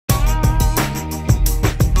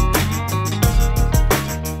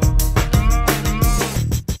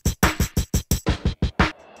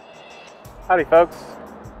Howdy folks.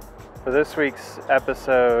 For this week's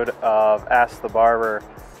episode of Ask the Barber,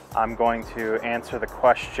 I'm going to answer the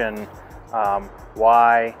question,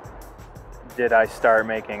 why did I start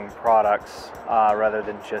making products rather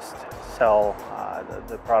than just sell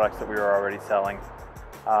the products that we were already selling.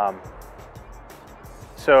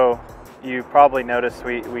 So you probably noticed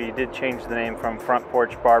we did change the name from Front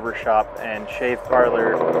Porch Barbershop and Shave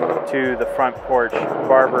Parlor to the Front Porch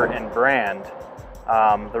Barber and Brand.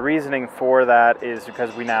 The reasoning for that is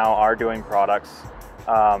because we now are doing products.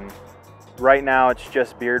 Right now it's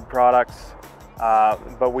just beard products,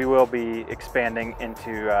 but we will be expanding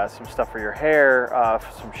into some stuff for your hair,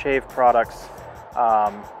 some shave products.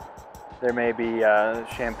 There may be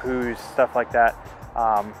shampoos, stuff like that.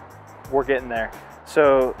 We're getting there.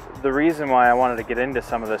 So the reason why I wanted to get into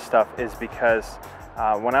some of this stuff is because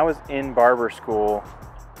when I was in barber school,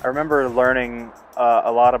 I remember learning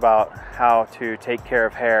a lot about how to take care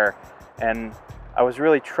of hair, and I was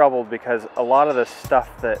really troubled because a lot of the stuff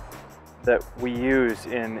that we use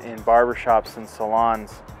in barbershops and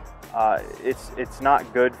salons, it's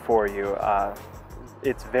not good for you.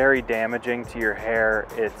 It's very damaging to your hair.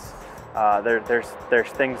 It's there's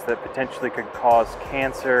things that potentially could cause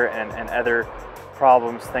cancer and other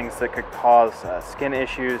problems, things that could cause skin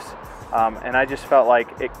issues, and I just felt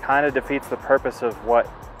like it kind of defeats the purpose of what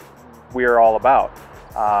we're all about.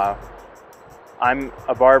 I'm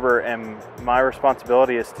a barber, and my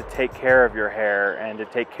responsibility is to take care of your hair and to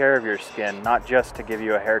take care of your skin, not just to give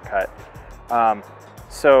you a haircut.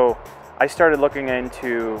 So I started looking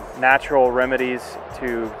into natural remedies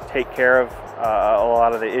to take care of a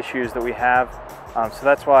lot of the issues that we have. So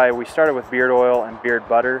that's why we started with beard oil and beard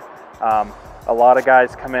butter. A lot of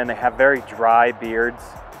guys come in, they have very dry beards.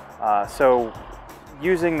 So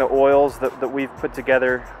using the oils that we've put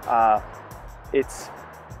together,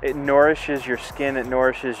 it nourishes your skin, it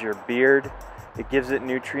nourishes your beard, it gives it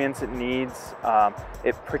nutrients it needs,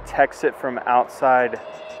 it protects it from outside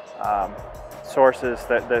sources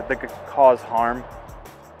that could cause harm.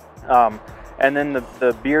 And then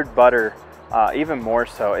the beard butter, even more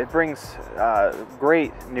so, it brings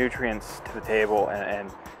great nutrients to the table, and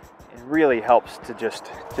it really helps to just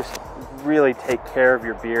really take care of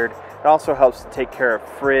your beard. It also helps to take care of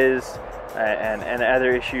frizz and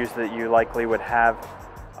other issues that you likely would have.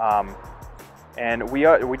 And we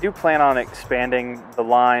do plan on expanding the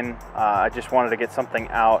line. I just wanted to get something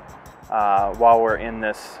out while we're in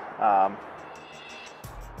this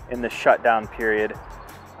shutdown period.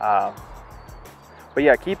 But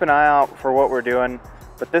yeah, keep an eye out for what we're doing.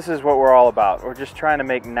 But this is what we're all about. We're just trying to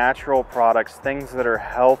make natural products, things that are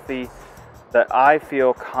healthy, that I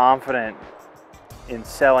feel confident in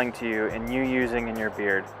selling to you and you using in your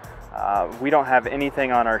beard. We don't have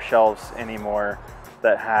anything on our shelves anymore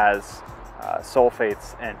that has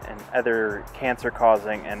sulfates and other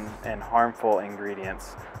cancer-causing and harmful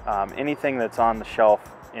ingredients. Anything that's on the shelf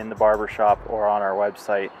in the barbershop or on our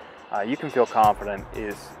website, you can feel confident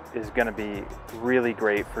is going to be really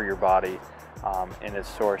great for your body, and is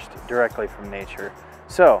sourced directly from nature.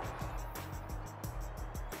 So,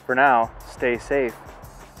 for now, stay safe,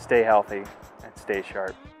 stay healthy, and stay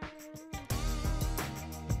sharp.